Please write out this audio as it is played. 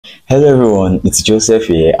Hello everyone, it's Joseph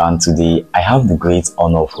here, and today I have the great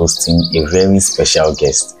honor of hosting a very special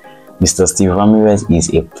guest. Mr. Steve Ramirez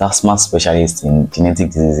is a plasma specialist in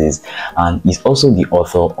genetic diseases and is also the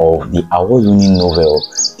author of the award-winning novel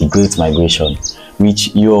The Great Migration,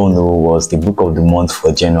 which you all know was the book of the month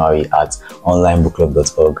for January at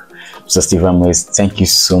onlinebookclub.org. Mr. Steve Ramirez, thank you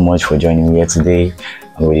so much for joining me here today.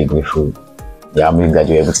 I'm really grateful. Yeah, I'm really glad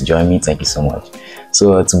you're able to join me. Thank you so much.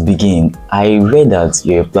 So to begin, I read that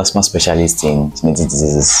you're a plasma specialist in genetic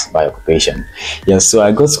diseases by occupation. Yeah, so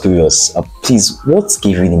I got curious. Please, what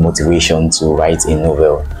gave you the motivation to write a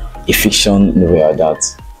novel, a fiction novel like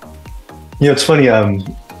that? You know, it's funny.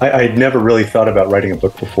 I'd never really thought about writing a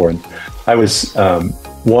book before. And I was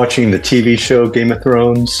watching the TV show Game of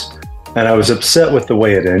Thrones, and I was upset with the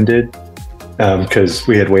way it ended because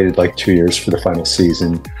we had waited like 2 years for the final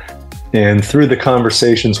season. And through the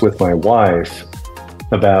conversations with my wife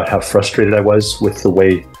about how frustrated I was with the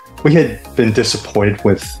way we had been disappointed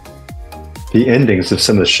with the endings of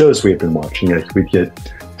some of the shows we had been watching. Like we'd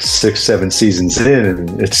get 6, 7 seasons in,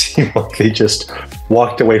 and it seemed like they just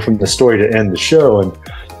walked away from the story to end the show. And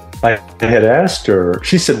I had asked her,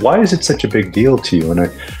 she said, "Why is it such a big deal to you?"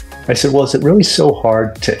 And I said, "Well, is it really so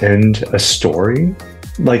hard to end a story?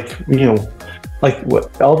 Like, you know, like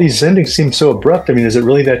what, all these endings seem so abrupt. I mean, is it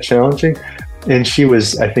really that challenging?" And she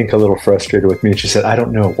was, I think, a little frustrated with me. And she said, "I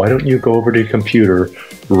don't know. Why don't you go over to your computer,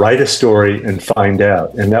 write a story, and find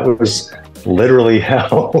out?" And that was literally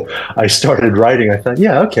how I started writing. I thought,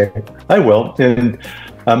 yeah, okay, I will. And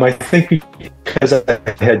I think because I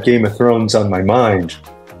had Game of Thrones on my mind,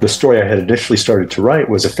 the story I had initially started to write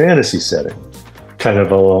was a fantasy setting, kind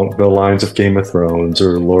of along the lines of Game of Thrones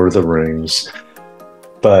or Lord of the Rings.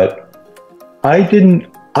 But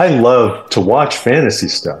I love to watch fantasy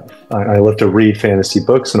stuff. I love to read fantasy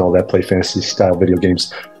books and all that, play fantasy style video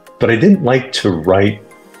games, but I didn't like to write.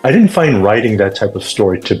 I didn't find writing that type of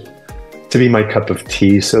story to be my cup of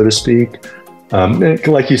tea, so to speak.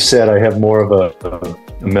 Like you said, I have more of a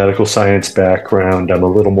medical science background. I'm a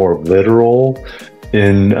little more literal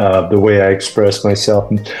in the way I express myself.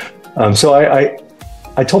 So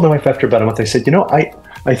I told my wife after about a month, I said, you know,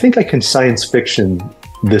 I think I can science fiction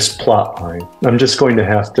this plot line. I'm just going to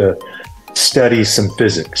have to study some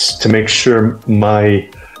physics to make sure my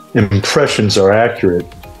impressions are accurate.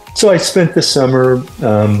 So I spent the summer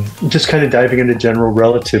just kind of diving into general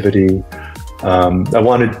relativity. I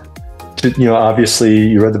wanted to, you know, obviously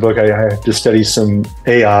you read the book, I had to study some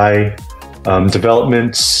AI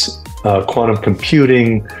developments, quantum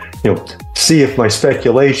computing, you know, see if my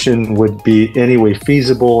speculation would be any way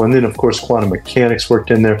feasible. And then of course, quantum mechanics worked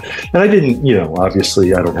in there. And I didn't, you know,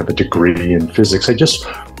 obviously I don't have a degree in physics. I just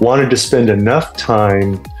wanted to spend enough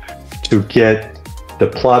time to get the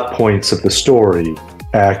plot points of the story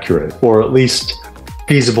accurate, or at least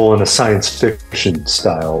feasible in a science fiction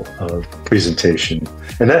style of presentation.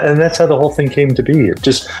 And that's how the whole thing came to be.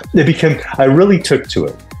 I really took to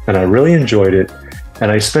it and I really enjoyed it.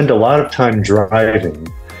 And I spent a lot of time driving.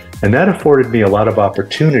 And that afforded me a lot of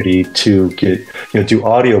opportunity to get, you know, do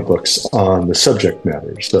audiobooks on the subject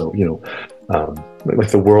matter. So, you know, like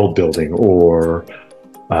the world building or,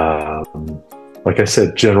 like I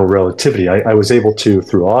said, general relativity. I was able to,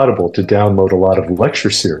 through Audible, to download a lot of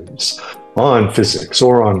lecture series on physics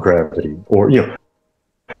or on gravity or, you know,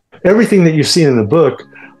 everything that you see in the book.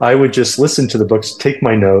 I would just listen to the books, take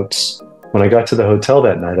my notes. When I got to the hotel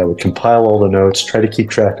that night, I would compile all the notes, try to keep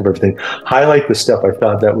track of everything, highlight the stuff I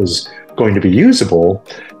thought that was going to be usable,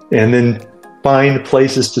 and then find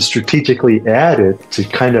places to strategically add it to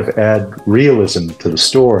kind of add realism to the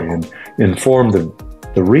story and inform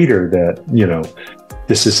the reader that, you know,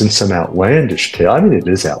 this isn't some outlandish tale. I mean, it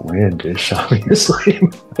is outlandish, obviously,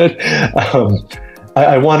 but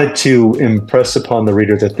I wanted to impress upon the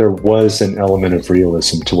reader that there was an element of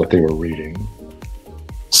realism to what they were reading.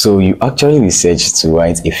 So you actually researched to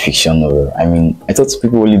write a fiction novel. I mean, I thought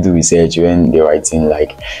people only do research when they're writing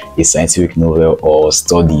like a scientific novel or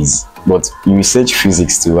studies, but you research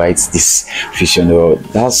physics to write this fiction novel.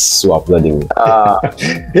 That's so applaudable.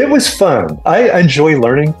 It was fun. I enjoy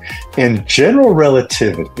learning. And general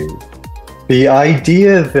relativity, the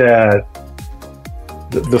idea that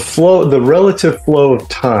the relative flow of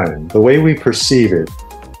time, the way we perceive it,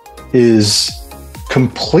 is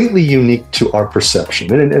completely unique to our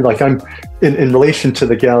perception. And like I'm in relation to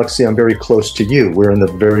the galaxy, I'm very close to you. We're in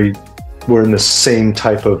the same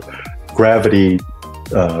type of gravity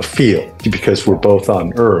field because we're both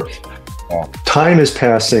on Earth. Yeah. Time is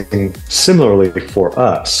passing similarly for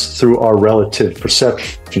us through our relative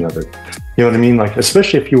perception of it. You know what I mean? Like,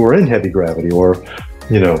 especially if you were in heavy gravity or,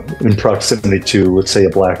 you know, in proximity to, let's say, a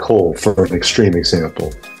black hole, for an extreme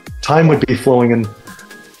example. time would be flowing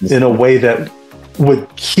in a way that would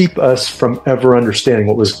keep us from ever understanding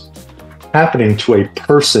what was happening to a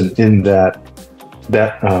person in that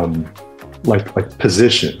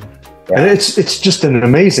position. Yeah. And it's just an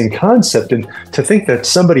amazing concept, and to think that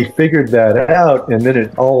somebody figured that out and then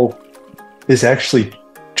it all is actually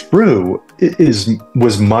true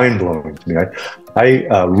was mind-blowing to me. I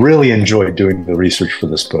really enjoyed doing the research for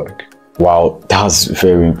this book. Wow, that's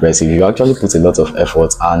very impressive. You actually put a lot of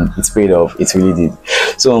effort and it paid off. It really did.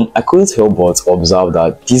 So I couldn't help but observe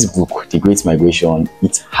that this book, The Great Migration,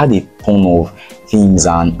 it had a ton of themes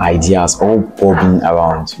and ideas all bobbing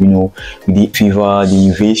around, you know, the fever, the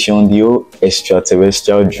invasion, the whole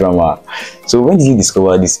extraterrestrial drama. So when did you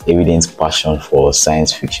discover this evident passion for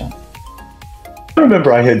science fiction? I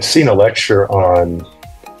remember I had seen a lecture on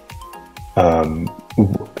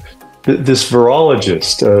this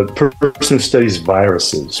virologist, a person who studies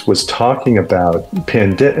viruses, was talking about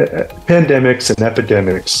pandemics and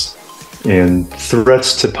epidemics and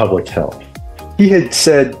threats to public health. He had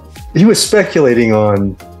said, he was speculating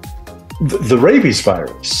on the rabies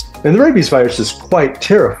virus. And the rabies virus is quite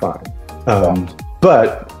terrifying.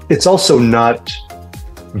 But it's also not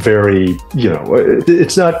very,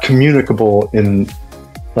 it's not communicable in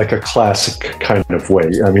like a classic kind of way.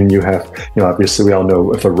 I mean, you have, obviously we all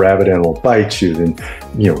know if a rabid animal bites you, then,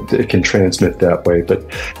 it can transmit that way. But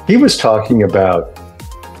he was talking about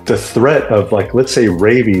the threat of, like, let's say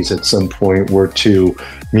rabies at some point were to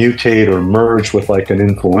mutate or merge with like an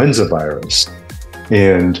influenza virus,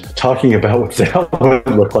 and talking about what that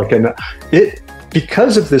would look like. And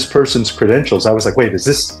because of this person's credentials, I was like, wait, is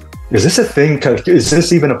this a thing? Is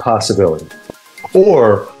this even a possibility?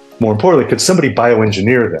 Or more importantly, could somebody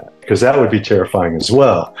bioengineer that? Because that would be terrifying as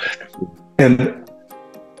well. And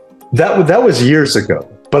that was years ago.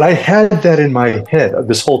 But I had that in my head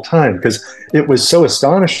this whole time because it was so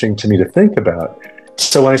astonishing to me to think about.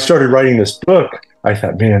 So when I started writing this book, I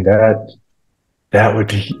thought, man, that would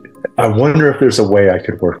be, I wonder if there's a way I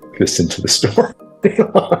could work this into the story.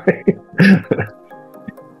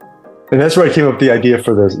 And that's where I came up with the idea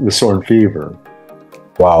for the Soaring Fever.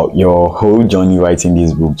 Wow, your whole journey writing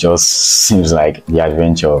this book just seems like the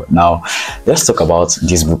adventure. Now, let's talk about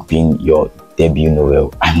this book being your debut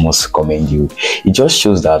novel. I must commend you. It just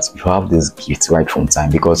shows that you have this gift right from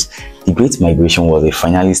time, because The Great Migration was a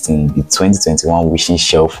finalist in the 2021 Wishing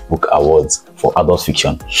Shelf Book Awards for adult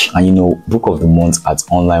fiction, and Book of the Month at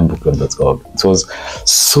onlinebookclub.org. It was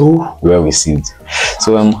so well received.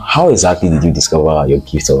 So how exactly did you discover your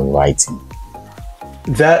gift of writing?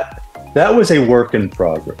 That was a work in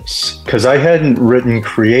progress, because I hadn't written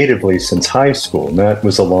creatively since high school, and that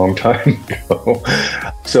was a long time ago.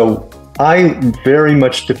 So I very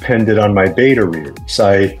much depended on my beta readers.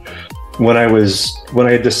 When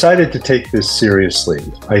I decided to take this seriously,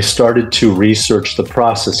 I started to research the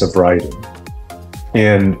process of writing.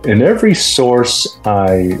 And in every source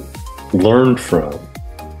I learned from,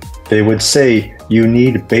 they would say, you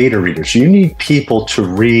need beta readers. You need people to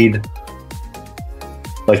read.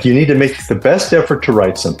 Like, you need to make the best effort to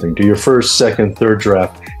write something, do your first, second, third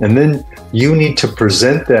draft, and then you need to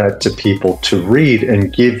present that to people to read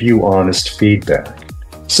and give you honest feedback.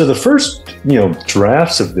 So the first,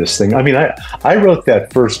 drafts of this thing, I mean, I wrote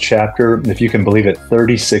that first chapter, if you can believe it,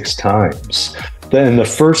 36 times. Then the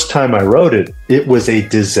first time I wrote it, it was a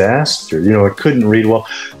disaster. I couldn't read well.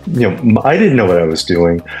 I didn't know what I was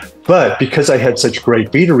doing, but because I had such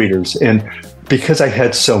great beta readers and because I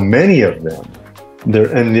had so many of them,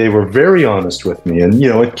 and they were very honest with me. And,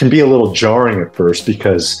 it can be a little jarring at first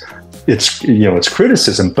because it's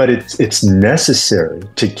criticism, but it's necessary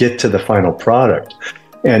to get to the final product.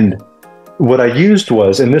 And what I used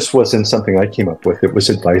was, and this wasn't something I came up with, it was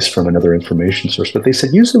advice from another information source, but they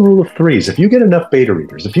said, use the rule of threes. If you get enough beta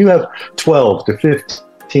readers, if you have 12 to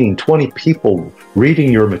 15, 20 people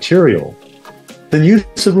reading your material, then use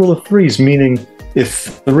the rule of threes, meaning if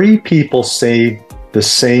 3 people say the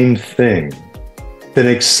same thing, then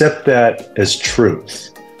accept that as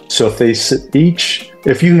truth. So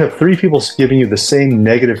if you have 3 people giving you the same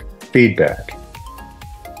negative feedback,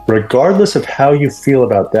 regardless of how you feel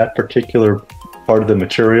about that particular part of the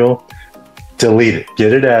material, delete it,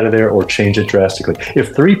 get it out of there, or change it drastically.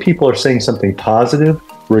 If 3 people are saying something positive,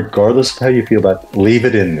 regardless of how you feel about it, leave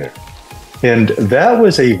it in there. And that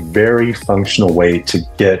was a very functional way to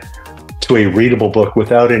get to a readable book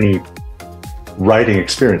without any writing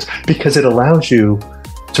experience, because it allows you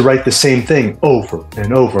to write the same thing over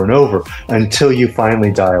and over and over until you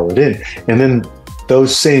finally dial it in. And then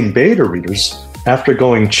those same beta readers, after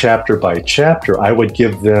going chapter by chapter, I would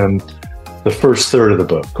give them the first third of the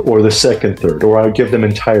book or the second third, or I would give them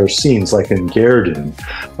entire scenes like in Garden.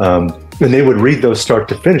 And they would read those start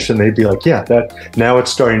to finish and they'd be like, yeah, that now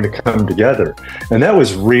it's starting to come together. And that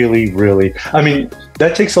was really, really, I mean,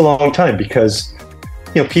 that takes a long time because,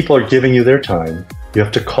 you know, people are giving you their time. You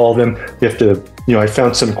have to call them. You have to, you know, I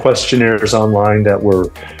found some questionnaires online that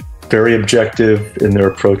were very objective in their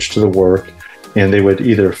approach to the work. And they would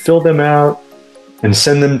either fill them out and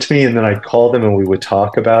send them to me, and then I'd call them and we would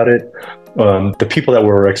talk about it. The people that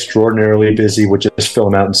were extraordinarily busy would just fill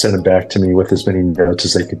them out and send them back to me with as many notes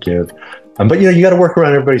as they could give. But, you know, you got to work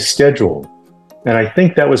around everybody's schedule. And I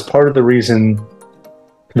think that was part of the reason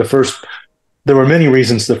there were many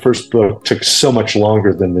reasons the first book took so much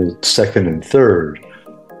longer than the second and third.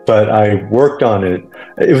 But I worked on it.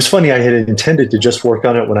 It was funny, I had intended to just work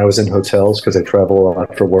on it when I was in hotels because I travel a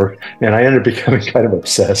lot for work. And I ended up becoming kind of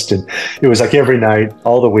obsessed. And it was like every night,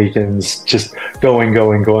 all the weekends, just going.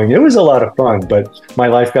 It was a lot of fun, but my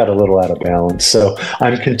life got a little out of balance. So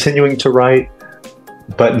I'm continuing to write,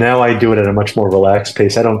 but now I do it at a much more relaxed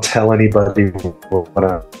pace. I don't tell anybody what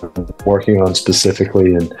I'm working on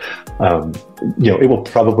specifically. And, you know, it will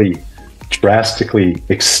probably drastically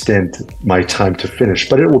extend my time to finish,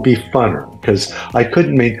 but it will be funner because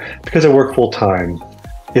because I work full time,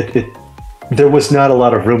 there was not a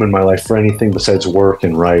lot of room in my life for anything besides work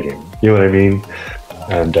and writing. You know what I mean?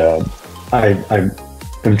 And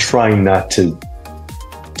I'm trying not to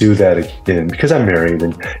do that again because I'm married,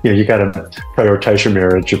 and you know, you got to prioritize your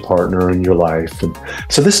marriage, your partner, and your life. And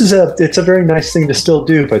so it's a very nice thing to still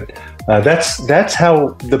do, but that's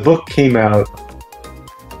how the book came out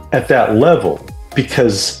at that level,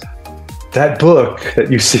 because that book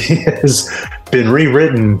that you see has been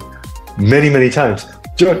rewritten many times.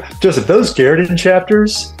 Joseph, those Garden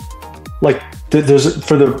chapters, like there's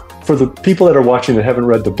for the people that are watching that haven't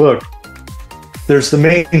read the book, there's the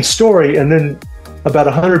main story, and then about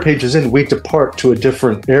 100 pages in, we depart to a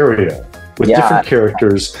different area with different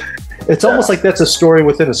characters. It's almost like that's a story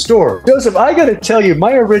within a story. Joseph, I got to tell you,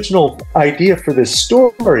 my original idea for this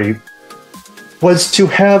story was to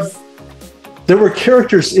there were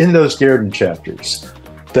characters in those Garden chapters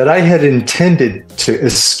that I had intended to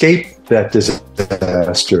escape that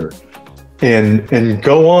disaster and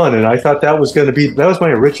go on. And I thought that was my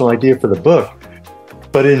original idea for the book.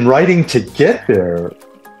 But in writing to get there,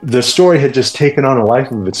 the story had just taken on a life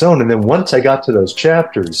of its own. And then once I got to those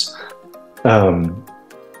chapters,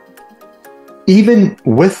 even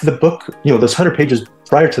with the book, you know, those 100 pages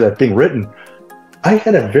prior to that being written, I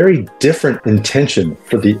had a very different intention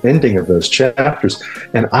for the ending of those chapters,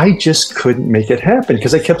 and I just couldn't make it happen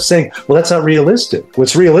because I kept saying, well, that's not realistic.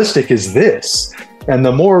 What's realistic is this. And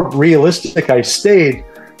the more realistic I stayed,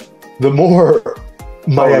 the more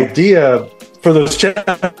my idea for those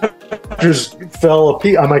chapters fell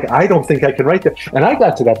apart. I'm like, I don't think I can write that. And I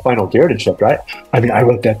got to that final Garden chapter. I mean, I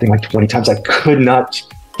wrote that thing like 20 times. I could not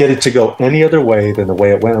get it to go any other way than the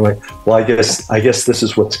way it went. I'm like, well, I guess this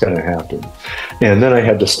is what's going to happen. And then I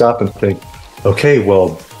had to stop and think, okay,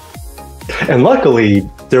 well, and luckily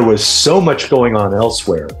there was so much going on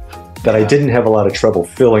elsewhere that I didn't have a lot of trouble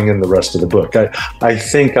filling in the rest of the book. I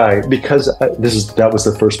think because that was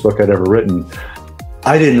the first book I'd ever written,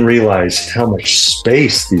 I didn't realize how much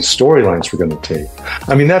space these storylines were going to take.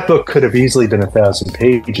 I mean, that book could have easily been 1,000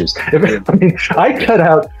 pages. I mean, I cut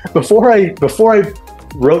out before I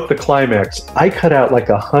wrote the climax, I cut out like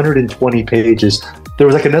 120 pages. There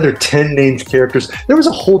was like another 10 named characters. There was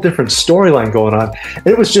a whole different storyline going on.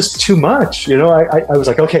 It was just too much. You know, I was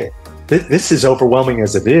like, okay, this is overwhelming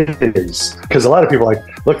as it is. Because a lot of people are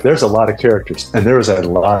like, look, there's a lot of characters and there was a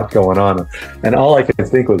lot going on. And all I could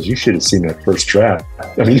think was, you should have seen that first draft.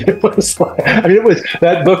 I mean, that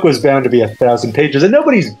book was bound to be 1,000 pages, and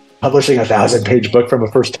nobody's publishing a 1,000-page book from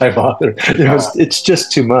a first-time author. It's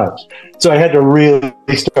just too much. So I had to really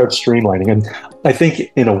start streamlining. And I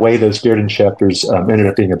think in a way, those Garden chapters ended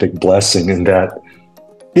up being a big blessing in that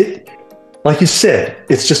like you said,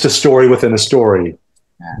 it's just a story within a story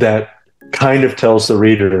that kind of tells the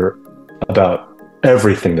reader about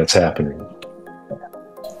everything that's happening.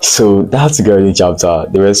 So that's a Garden chapter.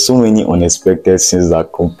 There were so many unexpected scenes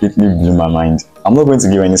that completely blew my mind. I'm not going to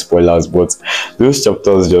give any spoilers, but those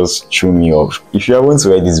chapters just threw me off. If you haven't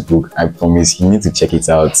read this book, I promise you need to check it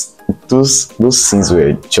out. Those scenes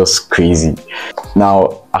were just crazy.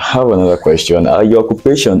 Now, I have another question. Your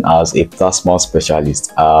occupation as a plasma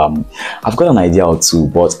specialist. I've got an idea or two,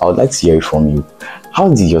 but I would like to hear it from you. How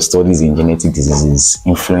did your studies in genetic diseases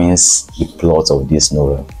influence the plot of this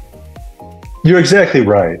novel? You're exactly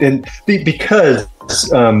right. And because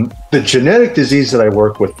the genetic disease that I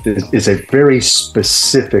work with is a very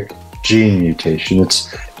specific gene mutation.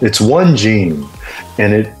 It's one gene,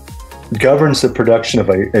 and it governs the production of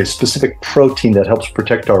a specific protein that helps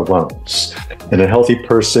protect our lungs. In a healthy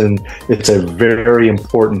person, it's a very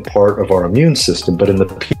important part of our immune system. But in the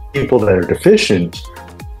people that are deficient,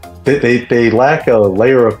 they lack a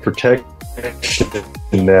layer of protection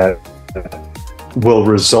that will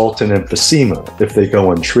result in emphysema if they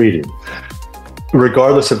go untreated,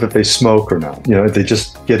 regardless of if they smoke or not. You know, they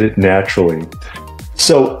just get it naturally.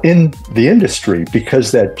 So in the industry,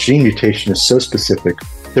 because that gene mutation is so specific,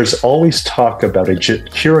 there's always talk about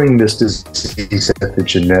curing this disease at the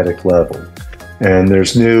genetic level. And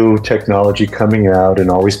there's new technology coming out and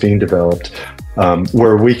always being developed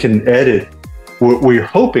where we can edit. We're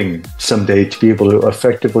hoping someday to be able to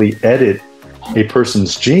effectively edit a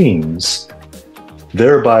person's genes,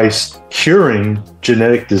 thereby curing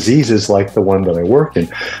genetic diseases like the one that I work in.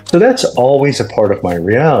 So that's always a part of my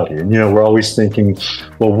reality. And, you know, we're always thinking,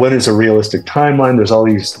 well, when is a realistic timeline? There's all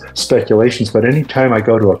these speculations, but anytime I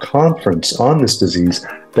go to a conference on this disease,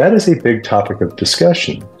 that is a big topic of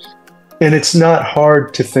discussion. And it's not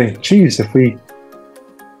hard to think, geez, if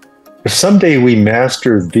someday we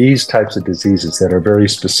master these types of diseases that are very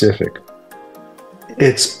specific,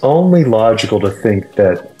 it's only logical to think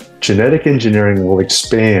that genetic engineering will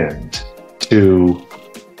expand to,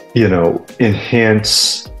 you know,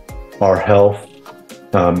 enhance our health,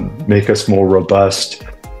 make us more robust.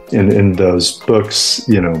 In those books,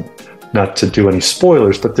 you know, not to do any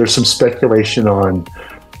spoilers, but there's some speculation on,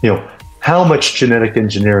 you know, how much genetic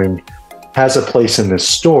engineering has a place in this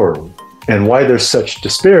story and why there's such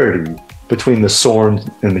disparity between the Sorn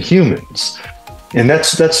and the humans. And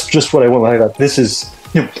that's just what I want. I thought this is,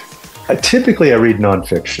 you know, typically I read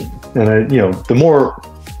nonfiction, and you know, the more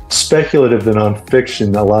speculative the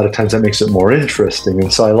nonfiction, a lot of times that makes it more interesting.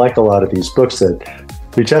 And so I like a lot of these books that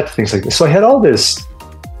reach out to things like this. So I had all this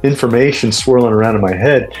information swirling around in my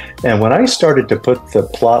head, and when I started to put the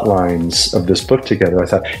plot lines of this book together, I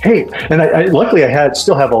thought, hey, and I luckily I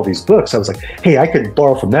still have all these books. I was like, hey, I could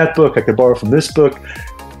borrow from that book, I could borrow from this book.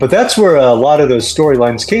 But that's where a lot of those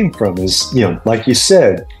storylines came from, is, you know, like you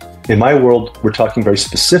said, in my world, we're talking very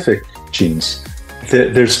specific genes.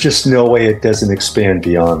 There's just no way it doesn't expand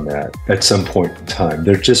beyond that at some point in time.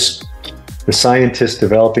 They're just the scientists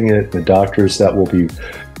developing it, the doctors that will be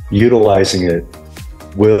utilizing it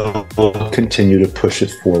will continue to push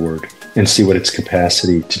it forward and see what its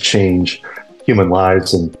capacity to change human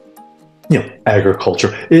lives and, you know,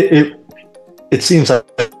 agriculture. It seems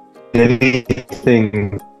like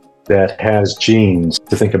anything that has genes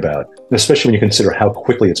to think about, especially when you consider how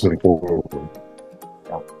quickly it's moving forward.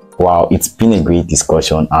 Wow, it's been a great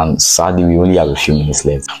discussion, and sadly we only have a few minutes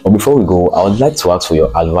left. But before we go, I would like to ask for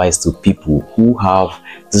your advice to people who have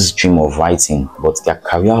this dream of writing, but their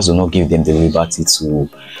careers do not give them the liberty to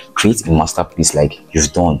create a masterpiece like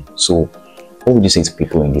you've done. So what would you say to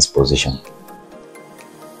people in this position?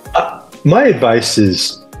 My advice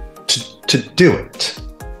is to do it.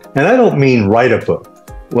 And I don't mean write a book.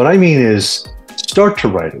 What I mean is start to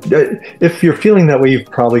write it. If you're feeling that way, you've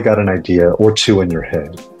probably got an idea or two in your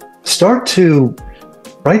head. Start to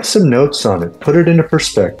write some notes on it, put it into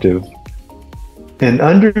perspective, and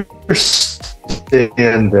understand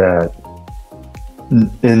that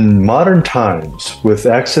in modern times, with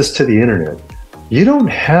access to the internet, you don't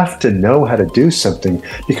have to know how to do something,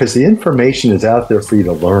 because the information is out there for you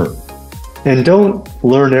to learn. And don't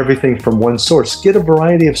learn everything from one source. Get a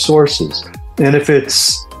variety of sources. And if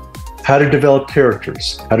it's how to develop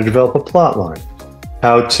characters, how to develop a plot line,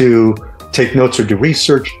 how to take notes or do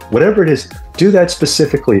research, whatever it is, do that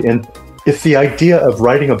specifically. And if the idea of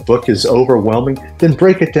writing a book is overwhelming, then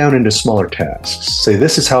break it down into smaller tasks. Say,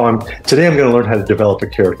 this is how today I'm going to learn how to develop a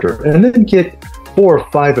character, and then get 4 or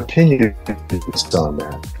 5 opinions on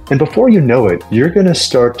that. And before you know it, you're going to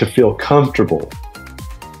start to feel comfortable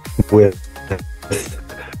with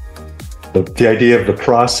the idea of the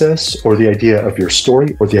process, or the idea of your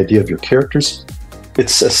story, or the idea of your characters.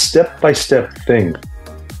 It's a step-by-step thing.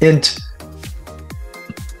 And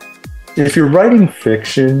if you're writing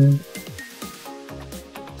fiction,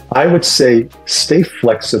 I would say stay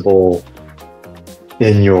flexible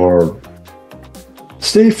in your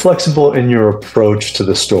approach to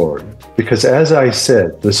the story. Because as I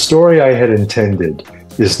said, the story I had intended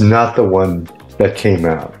is not the one that came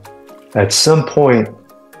out. At some point,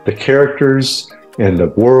 the characters and the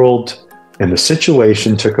world and the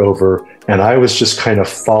situation took over, and I was just kind of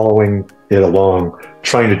following it along,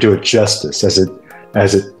 trying to do it justice as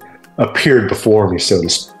it appeared before me, so to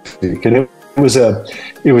speak. And it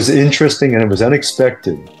was interesting and it was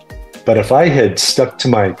unexpected. But if I had stuck to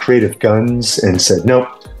my creative guns and said, nope,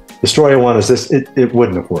 the story I want is this, it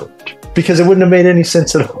wouldn't have worked, because it wouldn't have made any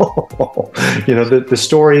sense at all. You know, the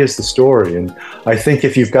story is the story. And I think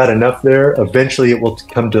if you've got enough there, eventually it will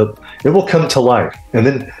come to life. And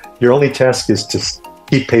then your only task is to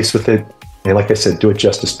keep pace with it. And like I said, do it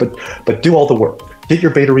justice, but do all the work. Get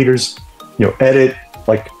your beta readers, you know, edit,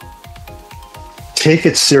 like, take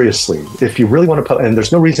it seriously. If you really want to, and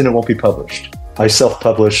there's no reason it won't be published. I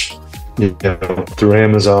self-publish, you know, through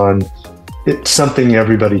Amazon. It's something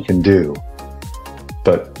everybody can do.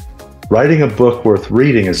 But writing a book worth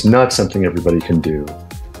reading is not something everybody can do.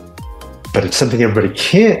 But it's something everybody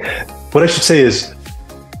can't. What I should say is,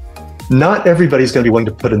 not everybody's going to be willing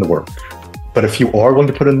to put in the work. But if you are willing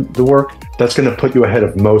to put in the work, that's going to put you ahead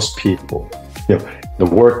of most people. You know, the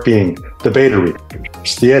work being the beta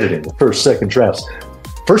readers, the editing, the first, second drafts.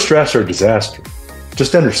 First drafts are a disaster.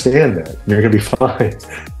 Just understand that. You're going to be fine.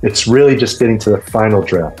 It's really just getting to the final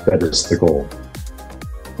draft that is the goal.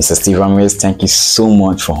 Mr. Steve Ramirez, thank you so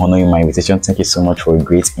much for honoring my invitation. Thank you so much for a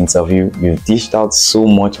great interview. You've dished out so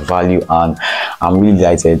much value, and I'm really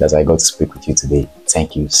delighted that I got to speak with you today.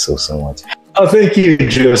 Thank you so much. Oh, thank you,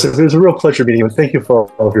 Joseph. It was a real pleasure meeting you, and thank you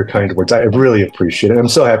for all of your kind words. I really appreciate it. I'm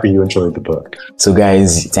so happy you enjoyed the book. So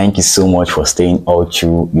guys, thank you so much for staying all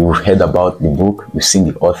through. You've heard about the book, you've seen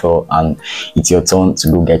the author, and it's your turn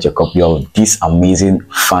to go get your copy of this amazing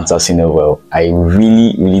fantasy novel. I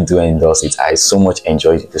really do endorse it. I so much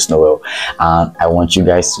enjoyed this novel, and I want you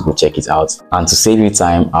guys to go check it out. And to save you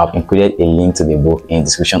time, I've included a link to the book in the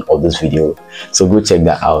description of this video, so go check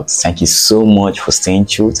that out. Thank you so much for staying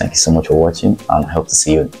true. Thank you so much for watching, and I hope to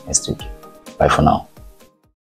see you next week. Bye for now.